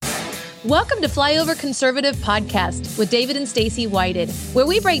Welcome to Flyover Conservative Podcast with David and Stacy Whited, where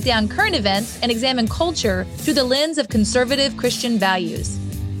we break down current events and examine culture through the lens of conservative Christian values.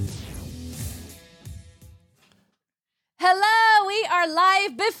 Hello, we are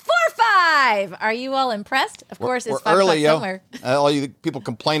live before 5. Are you all impressed? Of course, it's 5 early, o'clock somewhere. All you people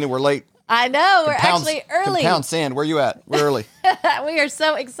complaining we're late. I know, we're actually early. Pound sand, where you at? We're early. We are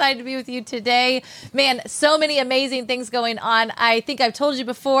so excited to be with you today. Man, so many amazing things going on. I think I've told you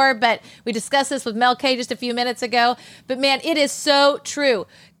before, but we discussed this with Mel K just a few minutes ago. But man, it is so true.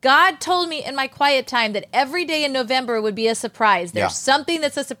 God told me in my quiet time that every day in November would be a surprise. There's something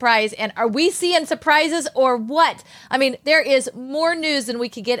that's a surprise. And are we seeing surprises or what? I mean, there is more news than we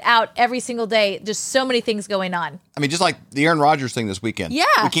could get out every single day. Just so many things going on. I mean, just like the Aaron Rodgers thing this weekend. Yeah.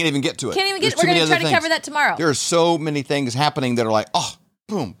 We can't even get to it. We're going to try to cover that tomorrow. There are so many things happening that are like, oh,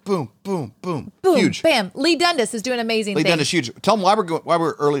 boom, boom, boom, boom. Boom, huge. Bam. Lee Dundas is doing amazing things. Lee Dundas, huge. Tell them why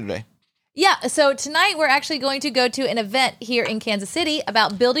we're early today. Yeah, so tonight we're actually going to go to an event here in Kansas City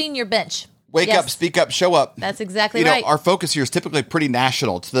about building your bench. Wake up, speak up, show up. That's exactly right. Our focus here is typically pretty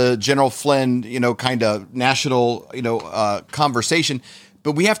national. It's the General Flynn, kind of national, conversation.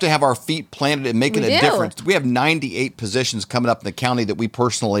 But we have to have our feet planted and making a difference. We have 98 positions coming up in the county that we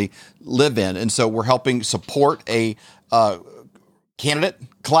personally live in. And so we're helping support a candidate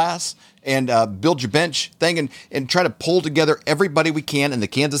class and build your bench thing and try to pull together everybody we can in the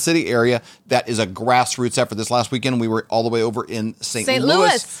Kansas City area. That is a grassroots effort. This last weekend, we were all the way over in St.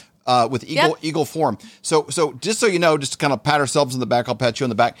 Louis. With Eagle Forum. So just so you know, just to kind of pat ourselves in the back, I'll pat you on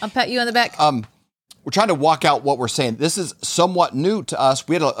the back. I'll pat you on the back. We're trying to walk out what we're saying. This is somewhat new to us.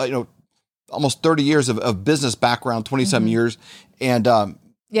 We had almost 30 years of business background, 20-some years. And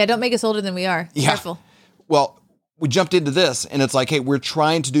don't make us older than we are. Yeah. Careful. Well, we jumped into this, and it's like, hey, we're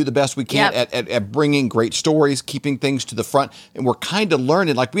trying to do the best we can at bringing great stories, keeping things to the front, and we're kind of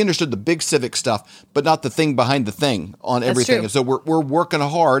learning. Like, we understood the big civic stuff, but not the thing behind the thing on everything. And so we're working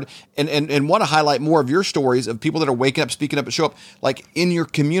hard and want to highlight more of your stories of people that are waking up, speaking up, and show up, like, in your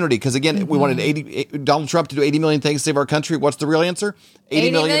community. Because, again, we wanted Donald Trump to do 80 million things to save our country. What's the real answer?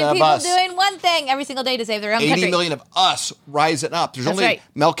 80 million of people us. doing one thing every single day to save their own 80 country. 80 million of us rising up. There's That's only right.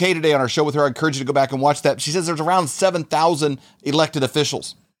 Mel K today on our show with her. I encourage you to go back and watch that. She says there's around 7,000 elected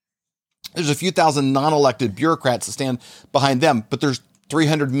officials. There's a few thousand non-elected bureaucrats that stand behind them, but there's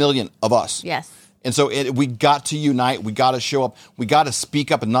 300 million of us. Yes. And so we got to unite. We got to show up. We got to speak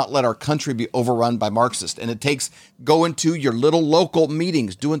up and not let our country be overrun by Marxists. And it takes going to your little local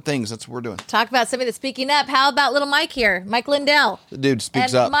meetings, doing things. That's what we're doing. Talk about somebody that's speaking up. How about little Mike here? Mike Lindell. The dude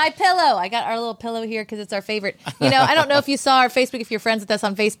speaks and up. My pillow. I got our little pillow here because it's our favorite. I don't know if you saw our Facebook, if you're friends with us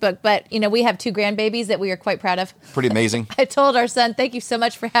on Facebook, but, we have 2 grandbabies that we are quite proud of. Pretty amazing. I told our son, thank you so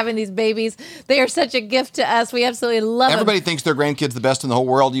much for having these babies. They are such a gift to us. We absolutely love Everybody them. thinks their grandkids the best in the whole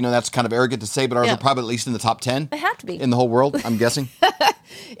world. That's kind of arrogant to say, but ours are probably at least in the top 10. They have to be. In the whole world, I'm guessing.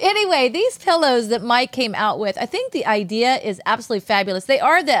 Anyway, these pillows that Mike came out with, I think the idea is absolutely fabulous. They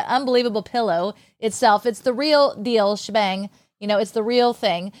are the unbelievable pillow itself. It's the real deal shebang. It's the real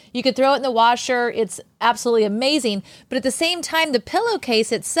thing. You could throw it in the washer. It's absolutely amazing. But at the same time, the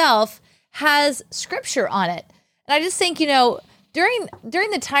pillowcase itself has scripture on it. And I just think, during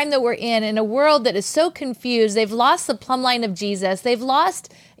the time that we're in a world that is so confused, they've lost the plumb line of Jesus. They've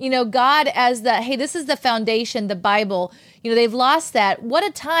lost, God as this is the foundation, the Bible. They've lost that. What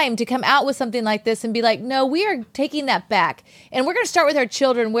a time to come out with something like this and be like, no, we are taking that back. And we're going to start with our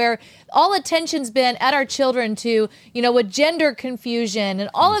children, where all attention's been at our children to, with gender confusion and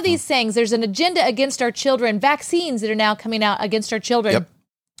all of these things. There's an agenda against our children, vaccines that are now coming out against our children. Yep.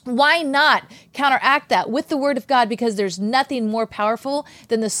 Why not counteract that with the word of God? Because there's nothing more powerful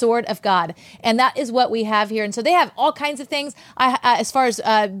than the sword of God. And that is what we have here. And so they have all kinds of things. As far as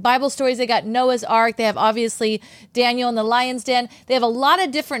Bible stories, they got Noah's Ark. They have obviously Daniel in the lion's den. They have a lot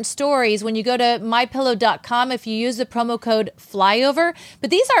of different stories when you go to mypillow.com if you use the promo code FLYOVER. But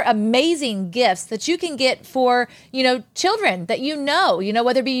these are amazing gifts that you can get for, children that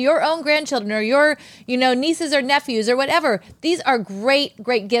whether it be your own grandchildren or your, nieces or nephews or whatever. These are great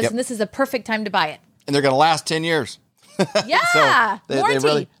gifts, and this is a perfect time to buy it. And they're going to last 10 years. Yeah, so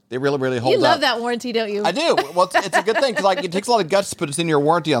warranty. They really hold up. You love that warranty, don't you? I do. Well, it's a good thing because it takes a lot of guts to put in your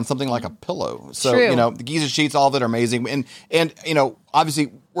warranty on something like a pillow. So True. The Giza sheets, all of it are amazing, and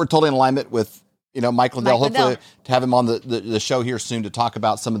obviously we're totally in alignment with Mike Lindell. Hopefully to have him on the show here soon to talk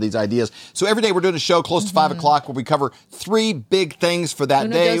about some of these ideas. So every day we're doing a show close to 5 o'clock where we cover 3 big things for that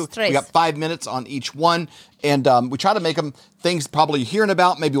day. We got 5 minutes on each one. And we try to make them things probably you're hearing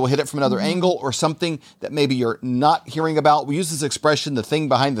about. Maybe we'll hit it from another angle or something that maybe you're not hearing about. We use this expression, the thing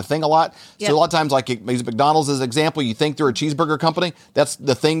behind the thing, a lot. Yep. So a lot of times, like use McDonald's as an example, you think they're a cheeseburger company. That's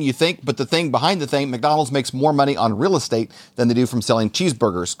the thing you think. But the thing behind the thing, McDonald's makes more money on real estate than they do from selling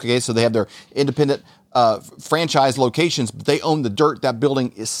cheeseburgers. Okay, so they have their independent franchise locations, but they own the dirt that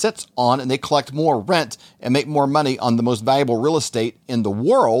building sits on, and they collect more rent and make more money on the most valuable real estate in the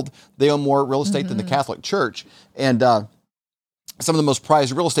world. They own more real estate than the Catholic Church, and some of the most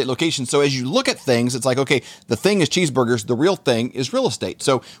prized real estate locations. So as you look at things, it's like, okay, the thing is cheeseburgers, the real thing is real estate.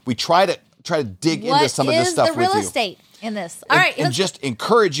 So we try to dig into some of this stuff with you. What is the real estate in this? All right, and just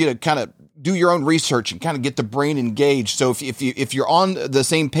encourage you to kind of do your own research and kind of get the brain engaged. So if you're on the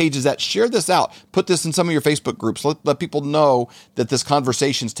same page as that, share this out. Put this in some of your Facebook groups. Let people know that this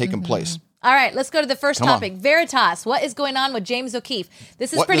conversation's taking place. All right, let's go to the first topic. Veritas. What is going on with James O'Keefe?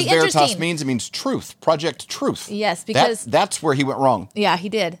 This is pretty interesting. What Veritas means? It means truth. Project Truth. Yes, because that's where he went wrong. Yeah, he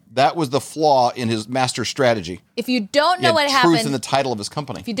did. That was the flaw in his master strategy. If you don't know what happened, truth in the title of his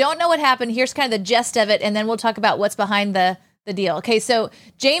company. If you don't know what happened, here's kind of the gist of it, and then we'll talk about what's behind the deal. Okay, so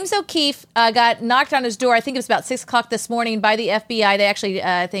James O'Keefe got knocked on his door. I think it was about 6 o'clock this morning by the FBI. They actually,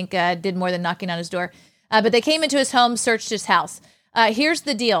 I think, did more than knocking on his door. But they came into his home, searched his house. Here's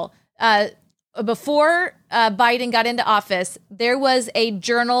the deal. Before Biden got into office, there was a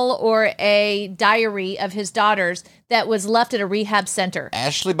journal or a diary of his daughters that was left at a rehab center.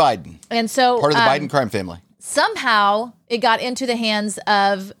 Ashley Biden. And so part of the Biden crime family. Somehow it got into the hands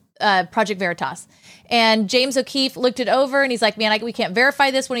of Project Veritas. And James O'Keefe looked it over and he's like, man, we can't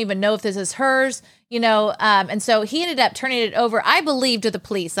verify this. We don't even know if this is hers, and so he ended up turning it over, I believe, to the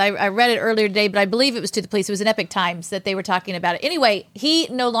police. I read it earlier today, but I believe it was to the police. It was in Epic Times that they were talking about it. Anyway, he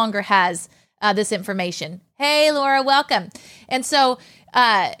no longer has this information. Hey, Laura, welcome. And so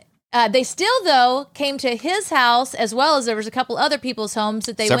they still, though, came to his house, as well as there was a couple other people's homes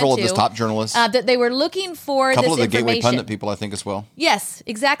that they went to. Several of his top journalists. That they were looking for this information. A couple of the Gateway Pundit people, I think, as well. Yes,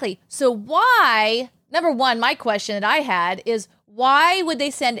 exactly. So why, number one, my question that I had is, why would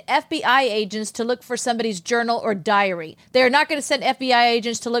they send FBI agents to look for somebody's journal or diary? They're not going to send FBI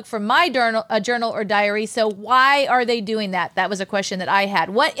agents to look for my journal or diary. So why are they doing that? That was a question that I had.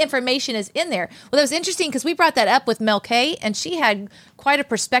 What information is in there? Well, that was interesting because we brought that up with Mel K, and she had quite a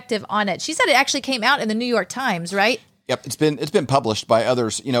perspective on it. She said it actually came out in the New York Times, right? Yep, it's been published by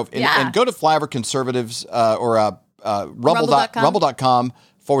others. And go to Flyover Conservatives or rumble.com.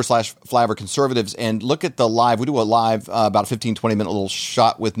 /Flyover Conservatives and look at the live. We do a live about 15, 20-minute little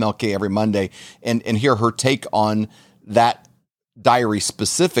shot with Melke every Monday and hear her take on that diary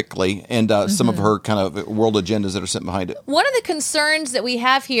specifically and some of her kind of world agendas that are sitting behind it. One of the concerns that we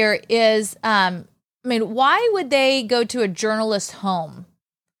have here is, why would they go to a journalist's home?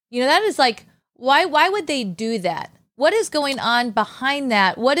 That is like, why would they do that? What is going on behind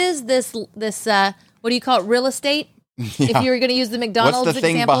that? What is this what do you call it, real estate? Yeah. If you were going to use the McDonald's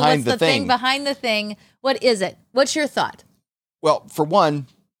example, what's the thing behind the thing? What is it? What's your thought? Well, for one,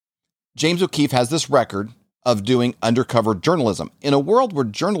 James O'Keefe has this record of doing undercover journalism in a world where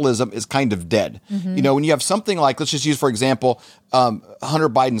journalism is kind of dead. When you have something like, let's just use, for example, Hunter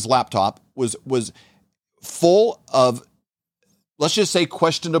Biden's laptop was full of, let's just say,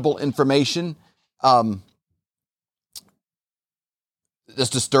 questionable information. That's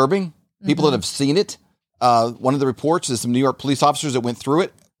disturbing. People that have seen it. One of the reports is some New York police officers that went through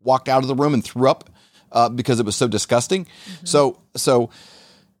it, walked out of the room and threw up because it was so disgusting. So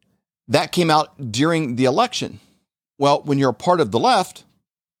that came out during the election. Well, when you're a part of the left,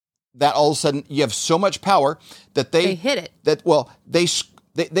 that all of a sudden you have so much power that they hit it.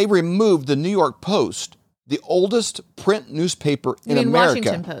 They removed the New York Post, the oldest print newspaper in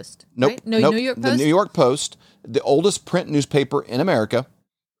America. Washington Post. Nope. Right? New York Post. The New York Post, the oldest print newspaper in America.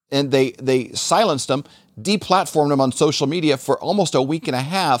 And they silenced them, deplatformed them on social media for almost a week and a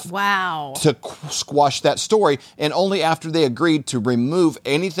half. Wow. To squash that story. And only after they agreed to remove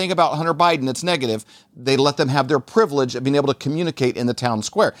anything about Hunter Biden that's negative, they let them have their privilege of being able to communicate in the town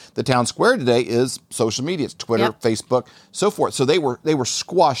square. The town square today is social media. It's Twitter, Facebook, so forth. So they were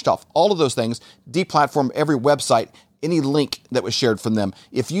squashed off. All of those things, deplatformed every website, any link that was shared from them.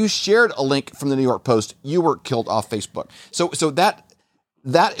 If you shared a link from the New York Post, you were killed off Facebook. So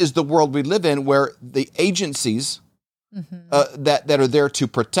that is the world we live in, where the agencies that are there to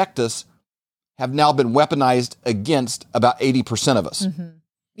protect us have now been weaponized against about 80% of us.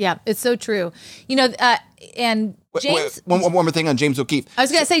 Yeah, it's so true. James. One more thing on James O'Keefe. I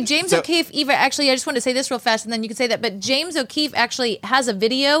was going to say James O'Keefe. Eva, actually, I just want to say this real fast, and then you can say that. But James O'Keefe actually has a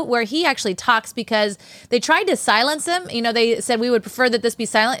video where he actually talks because they tried to silence him. You know, they said we would prefer that this be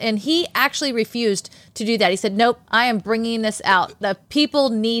silent, and he actually refused to do that. He said, "Nope, I am bringing this out. The people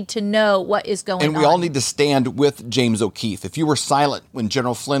need to know what is going on." And we all need to stand with James O'Keefe. If you were silent when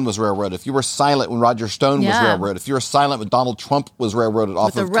General Flynn was railroaded, if you were silent when Roger Stone was railroaded, if you were silent when Donald Trump was railroaded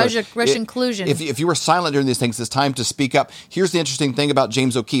off of the Russian collusion, if you were silent during these things, it's time to speak up. Here's the interesting thing about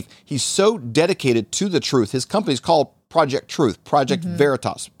James O'Keefe. He's so dedicated to the truth. His company's called Project Truth, Project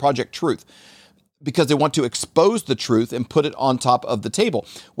Veritas, Project Truth, because they want to expose the truth and put it on top of the table.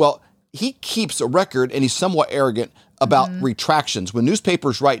 Well, he keeps a record, and he's somewhat arrogant about retractions. When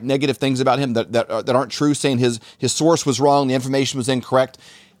newspapers write negative things about him that aren't true, saying his source was wrong, the information was incorrect,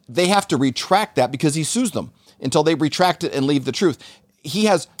 they have to retract that because he sues them until they retract it and leave the truth. He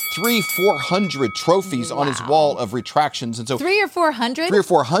has 400 trophies on his wall of retractions, and so 300 or 400? 300 or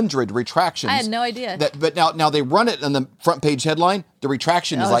 400 retractions. I had no idea. But now they run it on the front page headline. The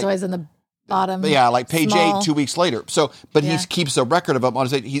retraction is it's like always in the bottom. Yeah, like page small. 8 2 weeks later. So, but he keeps a record of them on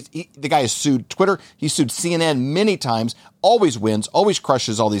his. The guy has sued Twitter. He's sued CNN many times. Always wins. Always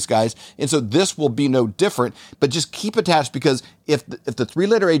crushes all these guys. And so this will be no different. But just keep attached, because if the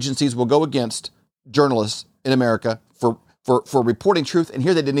three-letter agencies will go against journalists in America for reporting truth, and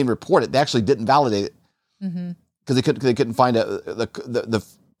here they didn't even report it. They actually didn't validate it because they couldn't find the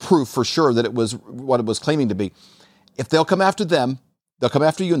proof for sure that it was what it was claiming to be. If they'll come after them, they'll come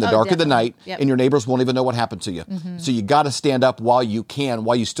after you in the dark of the night, and your neighbors won't even know what happened to you. So you got to stand up while you can,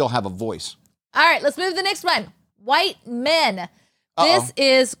 while you still have a voice. All right, let's move to the next one. White men. This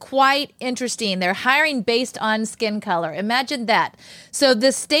is quite interesting. They're hiring based on skin color. Imagine that. So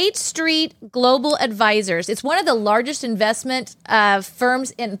the State Street Global Advisors, it's one of the largest investment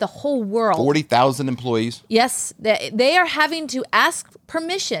firms in the whole world. 40,000 employees. Yes. They are having to ask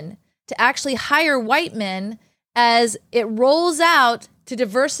permission to actually hire white men as it rolls out to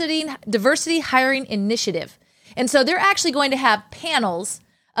diversity hiring initiative. And so they're actually going to have panels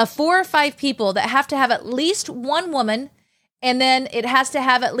of 4 or 5 people that have to have at least one woman, and then it has to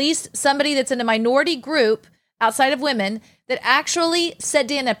have at least somebody that's in a minority group outside of women that actually set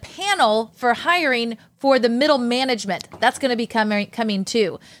in a panel for hiring for the middle management. That's going to be coming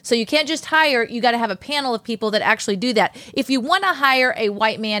too. So you can't just hire, you got to have a panel of people that actually do that. If you want to hire a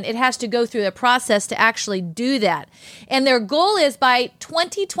white man, it has to go through a process to actually do that. And their goal is by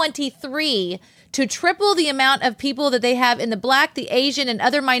 2023 to triple the amount of people that they have in the Black, the Asian, and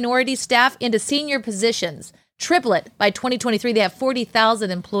other minority staff into senior positions. Triple it by 2023. They have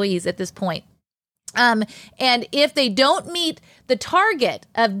 40,000 employees at this point. And if they don't meet the target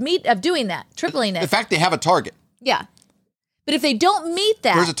of doing that, tripling it. In fact, they have a target. Yeah. But if they don't meet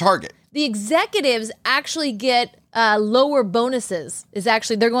that. There's a target. The executives actually get lower bonuses.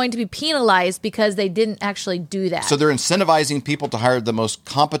 They're going to be penalized because they didn't actually do that. So they're incentivizing people to hire the most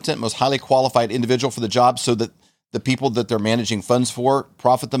competent, most highly qualified individual for the job so that the people that they're managing funds for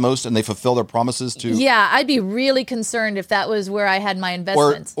profit the most and they fulfill their promises to. Yeah, I'd be really concerned if that was where I had my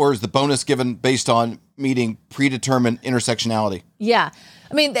investments. Or is the bonus given based on meeting predetermined intersectionality? Yeah.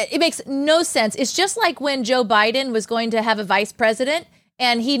 I mean, it makes no sense. It's just like when Joe Biden was going to have a vice president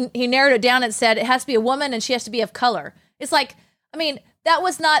and he narrowed it down and said it has to be a woman and she has to be of color. It's like, I mean, that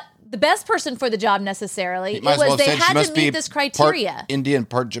was not the best person for the job necessarily. It was they had to meet this criteria. Part Indian,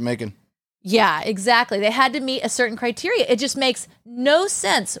 part Jamaican. Yeah, exactly. They had to meet a certain criteria. It just makes no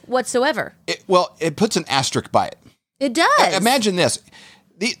sense whatsoever. It puts an asterisk by it. It does. Imagine this.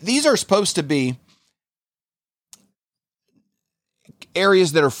 These are supposed to be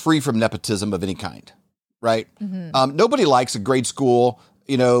areas that are free from nepotism of any kind, right? Mm-hmm. Nobody likes a grade school,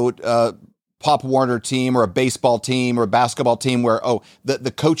 Pop Warner team or a baseball team or a basketball team where,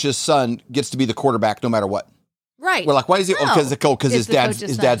 the coach's son gets to be the quarterback no matter what. Right. We're like, why is he? Because his dad's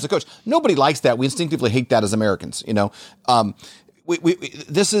the coach. Nobody likes that. We instinctively hate that as Americans. We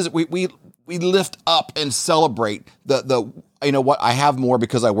lift up and celebrate the what I have more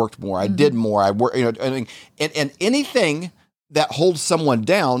because I worked more. I did more. I work. And anything that holds someone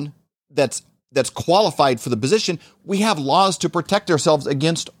down that's qualified for the position, we have laws to protect ourselves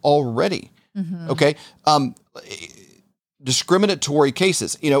against already. Mm-hmm. Okay. Discriminatory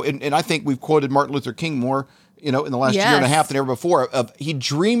cases. And I think we've quoted Martin Luther King more in the last year and a half than ever before. He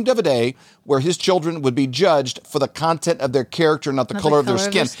dreamed of a day where his children would be judged for the content of their character, not the color of their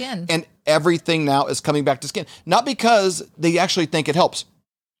skin. And everything now is coming back to skin. Not because they actually think it helps.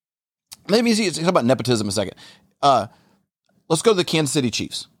 Let me talk about nepotism a second. Let's go to the Kansas City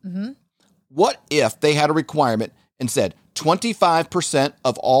Chiefs. Mm-hmm. What if they had a requirement and said 25%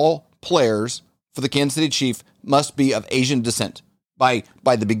 of all players for the Kansas City Chief must be of Asian descent by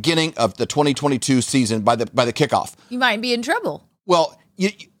the beginning of the 2022 season, by the kickoff. You might be in trouble. Well,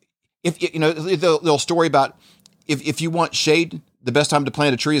 if you know the little story about if you want shade, the best time to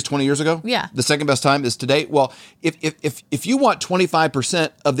plant a tree is 20 years ago. Yeah. The second best time is today. Well, if you want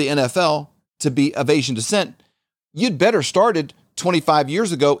 25% of the NFL to be of Asian descent, you'd better started 25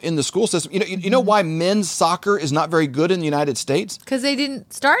 years ago in the school system. You know why men's soccer is not very good in the United States? Because they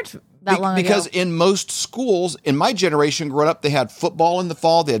didn't start that long ago. Because in most schools, in my generation growing up, they had football in the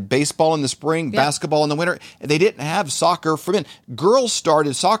fall, they had baseball in the spring, basketball in the winter, and they didn't have soccer for men. Girls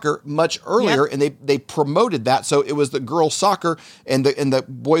started soccer much earlier, and they promoted that, so it was the girls' soccer, and the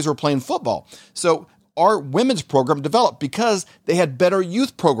boys were playing football. So our women's program developed because they had better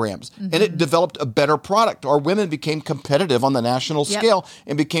youth programs, and it developed a better product. Our women became competitive on the national scale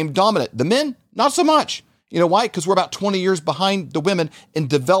and became dominant. The men, not so much. You know why? Because we're about 20 years behind the women in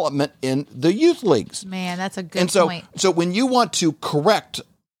development in the youth leagues. Man, that's a good point. So when you want to correct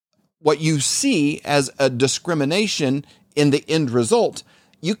what you see as a discrimination in the end result,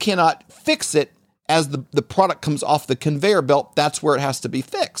 you cannot fix it as the product comes off the conveyor belt. That's where it has to be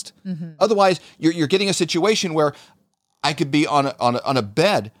fixed. Otherwise, you're getting a situation where I could be on a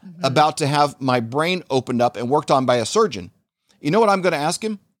bed about to have my brain opened up and worked on by a surgeon. You know what I'm going to ask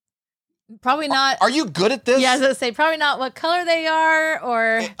him? Probably not. Are you good at this? Yeah, I was going to say, probably not what color they are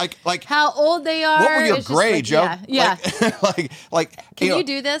or like how old they are. What were your grades, Joe? Yeah. Like can you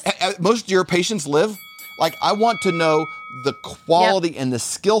do this? Most of your patients live. Like, I want to know the quality and the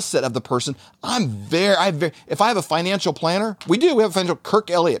skill set of the person. If I have a financial planner, we have a financial, Kirk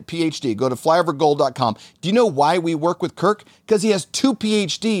Elliott, PhD. Go to flyovergold.com. Do you know why we work with Kirk? Because he has 2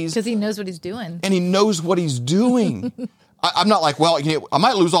 PhDs. Because he knows what he's doing. And he knows what he's doing. I'm not like, well, I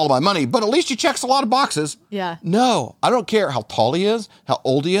might lose all of my money, but at least he checks a lot of boxes. Yeah. No, I don't care how tall he is, how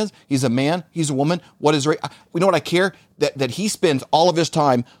old he is. He's a man. He's a woman. What is right? You know what I care? That he spends all of his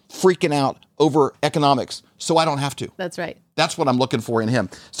time freaking out over economics, so I don't have to. That's right. That's what I'm looking for in him.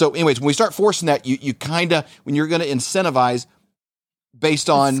 So anyways, when we start forcing that, you kind of, when you're going to incentivize based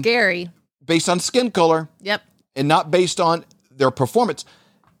on... It's scary. Based on skin color. Yep. And not based on their performance.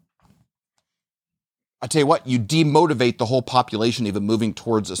 I tell you what, you demotivate the whole population even moving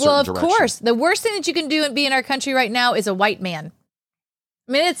towards a certain direction. Well, of course. The worst thing that you can do and be in our country right now is a white man.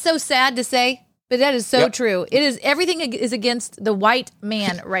 I mean, it's so sad to say, but that is so true. It is, everything is against the white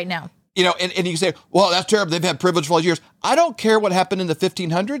man right now. You know, and you say, well, that's terrible. They've had privilege for all these years. I don't care what happened in the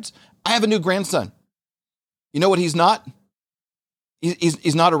 1500s. I have a new grandson. You know what he's not?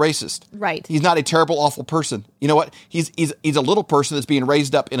 He's not a racist. Right. He's not a terrible, awful person. You know what? He's a little person that's being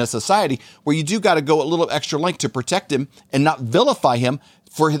raised up in a society where you do got to go a little extra length to protect him and not vilify him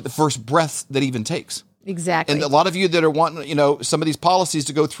for the first breaths that he even takes. Exactly. And a lot of you that are wanting, some of these policies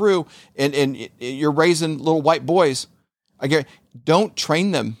to go through and you're raising little white boys, don't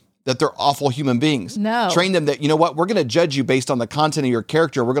train them that they're awful human beings. No. Train them that, you know what, we're going to judge you based on the content of your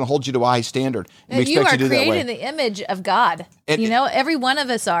character. We're going to hold you to a high standard. And we expect you to do that way. You are created in the image of God. Every one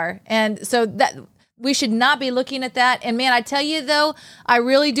of us are. And so that we should not be looking at that. And man, I tell you though, I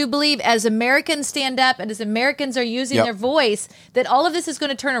really do believe as Americans stand up and as Americans are using their voice, that all of this is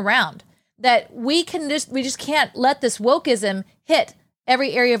going to turn around. That we just can't let this wokeism hit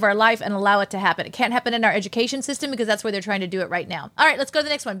every area of our life and allow it to happen. It can't happen in our education system because that's where they're trying to do it right now. All right, let's go to the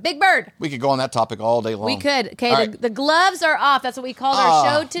next one. Big Bird. We could go on that topic all day long. We could. Okay, right. the gloves are off. That's what we called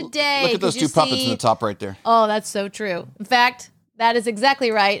our show today. Look at those 2 puppets in the top right there. Oh, that's so true. In fact, that is exactly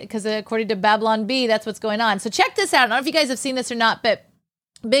right because according to Babylon Bee, that's what's going on. So check this out. I don't know if you guys have seen this or not, but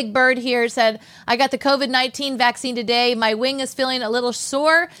Big Bird here said, I got the COVID-19 vaccine today. My wing is feeling a little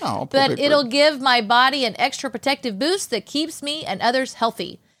sore, but it'll give my body an extra protective boost that keeps me and others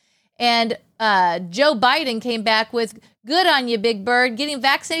healthy. And Joe Biden came back with, good on you, Big Bird. Getting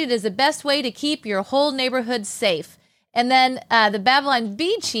vaccinated is the best way to keep your whole neighborhood safe. And then the Babylon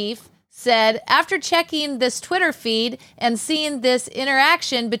Bee chief said, after checking this Twitter feed and seeing this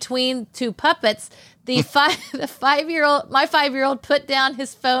interaction between 2 puppets, my 5-year-old put down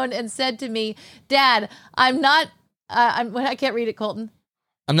his phone and said to me, Dad, I can't read it, Colton.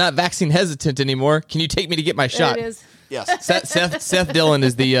 I'm not vaccine hesitant anymore. Can you take me to get my shot? There it is. Yes. Seth Dillon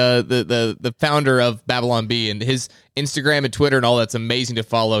is the founder of Babylon Bee, and his Instagram and Twitter and all that's amazing to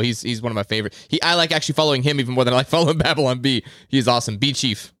follow. He's one of my favorite. I like actually following him even more than I like following Babylon Bee. He's awesome. Bee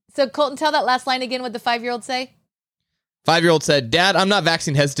Chief. So Colton, tell that last line again. What the 5-year-old say? 5-year-old said, Dad, I'm not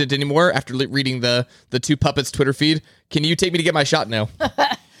vaccine hesitant anymore after reading the 2 puppets Twitter feed. Can you take me to get my shot now?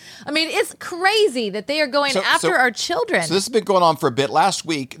 I mean, it's crazy that they are going after our children. So this has been going on for a bit. Last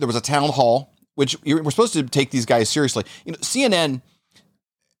week, there was a town hall, which we're supposed to take these guys seriously. CNN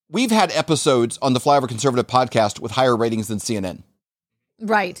we've had episodes on the Flyover Conservative podcast with higher ratings than CNN.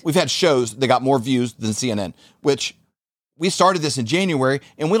 Right. We've had shows that got more views than CNN, which we started this in January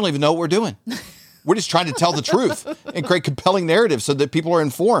and we don't even know what we're doing. We're just trying to tell the truth and create compelling narratives so that people are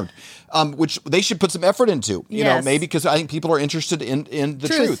informed, which they should put some effort into, you know, maybe because I think people are interested in the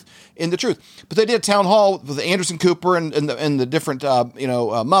truth. But they did a town hall with Anderson Cooper and the different,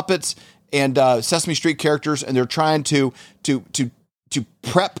 Muppets and Sesame Street characters. And they're trying to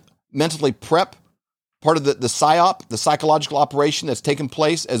mentally prep part of the PSYOP, the psychological operation that's taken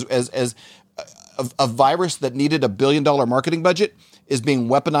place as a virus that needed $1 billion marketing budget is being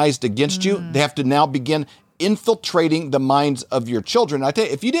weaponized against you. They have to now begin infiltrating the minds of your children. I tell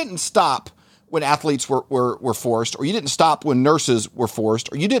you, if you didn't stop when athletes were forced, or you didn't stop when nurses were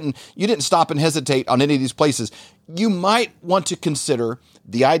forced, or you didn't stop and hesitate on any of these places, you might want to consider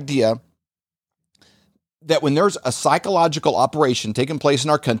the idea that when there's a psychological operation taking place in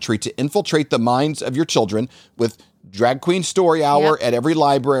our country to infiltrate the minds of your children with drag queen story hour at every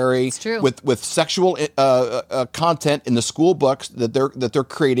library, with sexual content in the school books that they're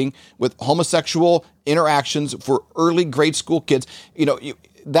creating, with homosexual interactions for early grade school kids, and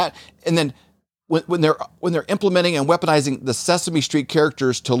then when they're implementing and weaponizing the Sesame Street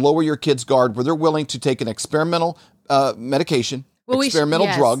characters to lower your kid's guard, where they're willing to take an experimental medication,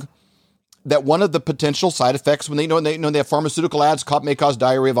 drug. That one of the potential side effects, when they know they have pharmaceutical ads may cause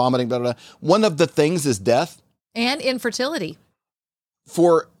diarrhea, vomiting, blah, blah, blah. One of the things is death and infertility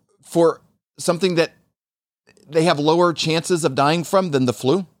for something that they have lower chances of dying from than the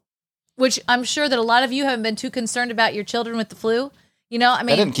flu. Which I'm sure that a lot of you haven't been too concerned about your children with the flu. You know, I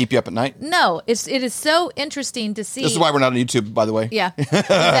mean, that didn't keep you up at night. No, it is so interesting to see. This is why we're not on YouTube, by the way. Yeah,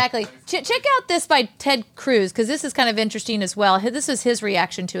 exactly. Check out this by Ted Cruz, because this is kind of interesting as well. This is his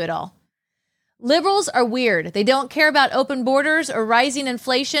reaction to it all. Liberals are weird. They don't care about open borders or rising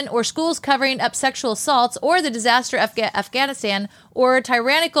inflation or schools covering up sexual assaults or the disaster of Afghanistan or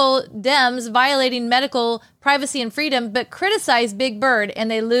tyrannical Dems violating medical privacy and freedom, but criticize Big Bird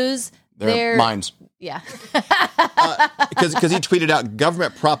and they lose their minds. Yeah. Because he tweeted out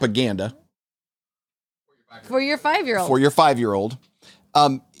government propaganda. For your 5-year-old. For your 5-year-old.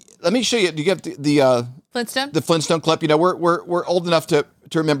 Let me show you. Do you get the Flintstone? The Flintstone clip. You know, we're old enough to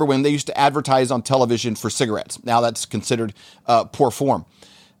remember when they used to advertise on television for cigarettes. Now that's considered poor form,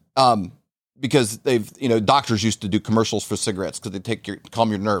 because doctors used to do commercials for cigarettes because they calm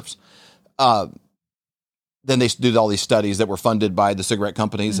your nerves. Then they do all these studies that were funded by the cigarette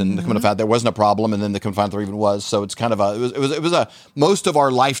companies, and they come to find there wasn't a problem, and then they come to find there even was. So it's kind of it was most of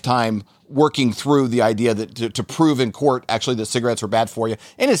our lifetime working through the idea that to prove in court actually that cigarettes were bad for you,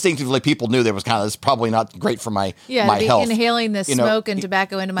 and instinctively people knew there was it's probably not great for my health. Inhaling the smoke and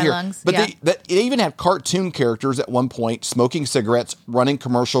tobacco into my lungs. But they even had cartoon characters at one point smoking cigarettes, running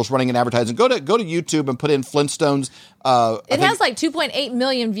commercials, running an advertising. Go to YouTube and put in Flintstones. It has like 2.8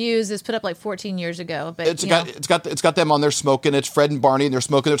 million views. It's put up like 14 years ago. But it's got them on there smoking. It's Fred and Barney, and they're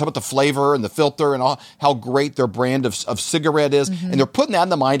smoking. They're talking about the flavor and the filter and all how great their brand of cigarette is, and they're putting that in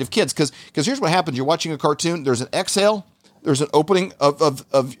the mind of kids. Because here's what happens: you're watching a cartoon. There's an exhale. There's an opening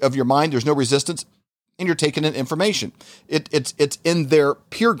of your mind. There's no resistance, and you're taking in information. It's in their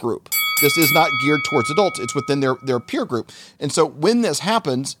peer group. This is not geared towards adults. It's within their peer group. And so when this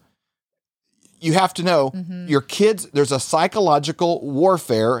happens, you have to know your kids, there's a psychological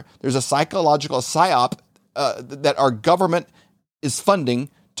warfare. There's a psychological PSYOP that our government is funding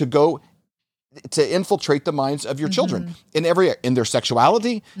to go to infiltrate the minds of your children in their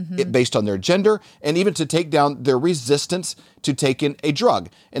sexuality, based on their gender, and even to take down their resistance to taking a drug.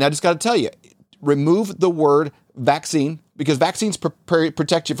 And I just got to tell you, remove the word vaccine, because vaccines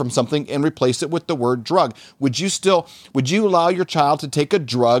protect you from something, and replace it with the word drug. Would you allow your child to take a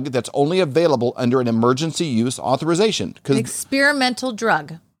drug that's only available under an emergency use authorization? An experimental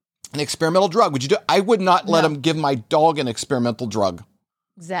drug. An experimental drug. Would you do? I would not let them give my dog an experimental drug.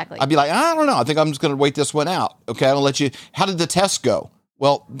 Exactly. I'd be like, I don't know. I think I'm just going to wait this one out. Okay, I'll let you. How did the test go?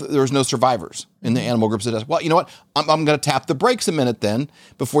 Well, there was no survivors in the animal groups of test. Well, you know what? I'm going to tap the brakes a minute then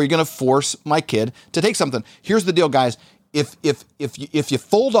before you're going to force my kid to take something. Here's the deal, guys. If you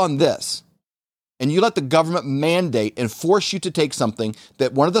fold on this and you let the government mandate and force you to take something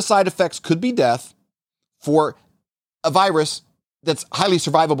that one of the side effects could be death for a virus that's highly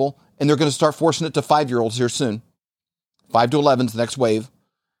survivable, and they're going to start forcing it to 5-year-olds here soon. 5 to 11's the next wave.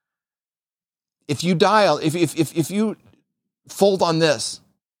 If you if you fold on this,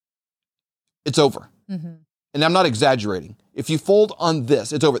 it's over. And I'm not exaggerating. If you fold on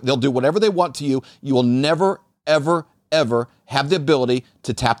this, it's over. They'll do whatever they want to you. You will never, ever, ever have the ability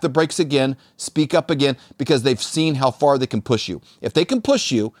to tap the brakes again, speak up again, because they've seen how far they can push you. If they can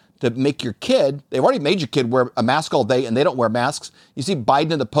push you to make your kid, they've already made your kid wear a mask all day and they don't wear masks. You see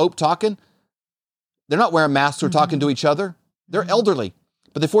Biden and the Pope talking. They're not wearing masks or talking to each other. They're elderly,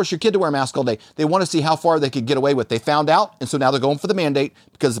 but they force your kid to wear a mask all day. They want to see how far they could get away with. They found out, and so now they're going for the mandate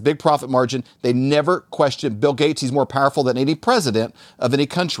because it's a big profit margin. They never question Bill Gates. He's more powerful than any president of any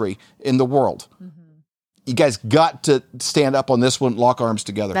country in the world. You guys got to stand up on this one, lock arms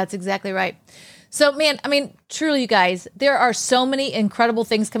together. That's exactly right. So, man, I mean, truly, you guys, there are so many incredible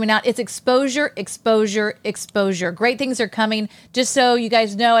things coming out. It's exposure, exposure, exposure. Great things are coming. Just so you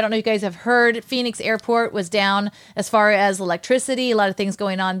guys know, I don't know if you guys have heard, Phoenix Airport was down as far as electricity, a lot of things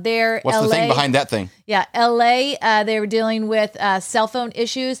going on there. What's LA, the thing behind that thing? Yeah, LA, they were dealing with cell phone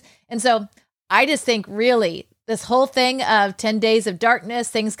issues. And so I just think really this whole thing of 10 days of darkness,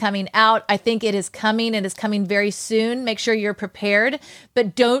 things coming out, I think it is coming and is coming very soon. Make sure you're prepared,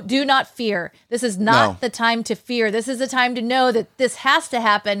 but do not fear. This is not the time to fear. This is the time to know that this has to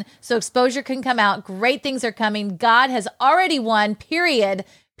happen so exposure can come out. Great things are coming. God has already won, period.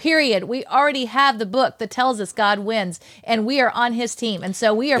 We already have the book that tells us God wins, and we are on his team. And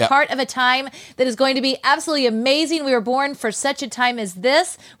so we are part of a time that is going to be absolutely amazing. We were born for such a time as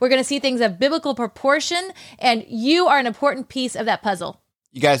this. We're going to see things of biblical proportion, and you are an important piece of that puzzle.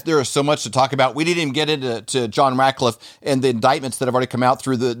 You guys, there is so much to talk about. We didn't even get into John Ratcliffe and the indictments that have already come out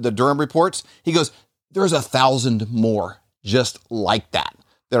through the Durham reports. He goes, there's 1,000 more just like that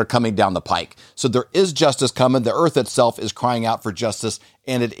are coming down the pike. So there is justice coming. The earth itself is crying out for justice,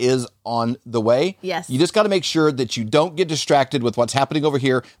 and it is on the way. Yes. You just got to make sure that you don't get distracted with what's happening over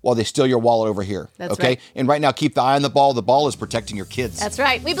here while they steal your wallet over here. That's okay? Right. And right now, keep the eye on the ball. The ball is protecting your kids. That's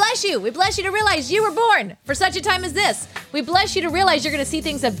right. We bless you. We bless you to realize you were born for such a time as this. We bless you to realize you're going to see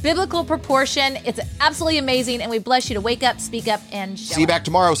things of biblical proportion. It's absolutely amazing. And we bless you to wake up, speak up, and show See you up. back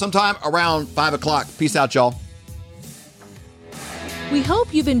tomorrow sometime around 5 o'clock. Peace out, y'all. We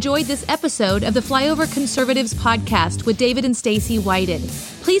hope you've enjoyed this episode of the Flyover Conservatives podcast with David and Stacy Whited.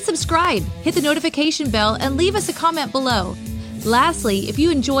 Please subscribe, hit the notification bell, and leave us a comment below. Lastly, if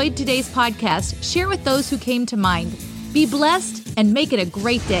you enjoyed today's podcast, share with those who came to mind. Be blessed and make it a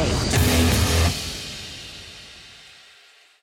great day.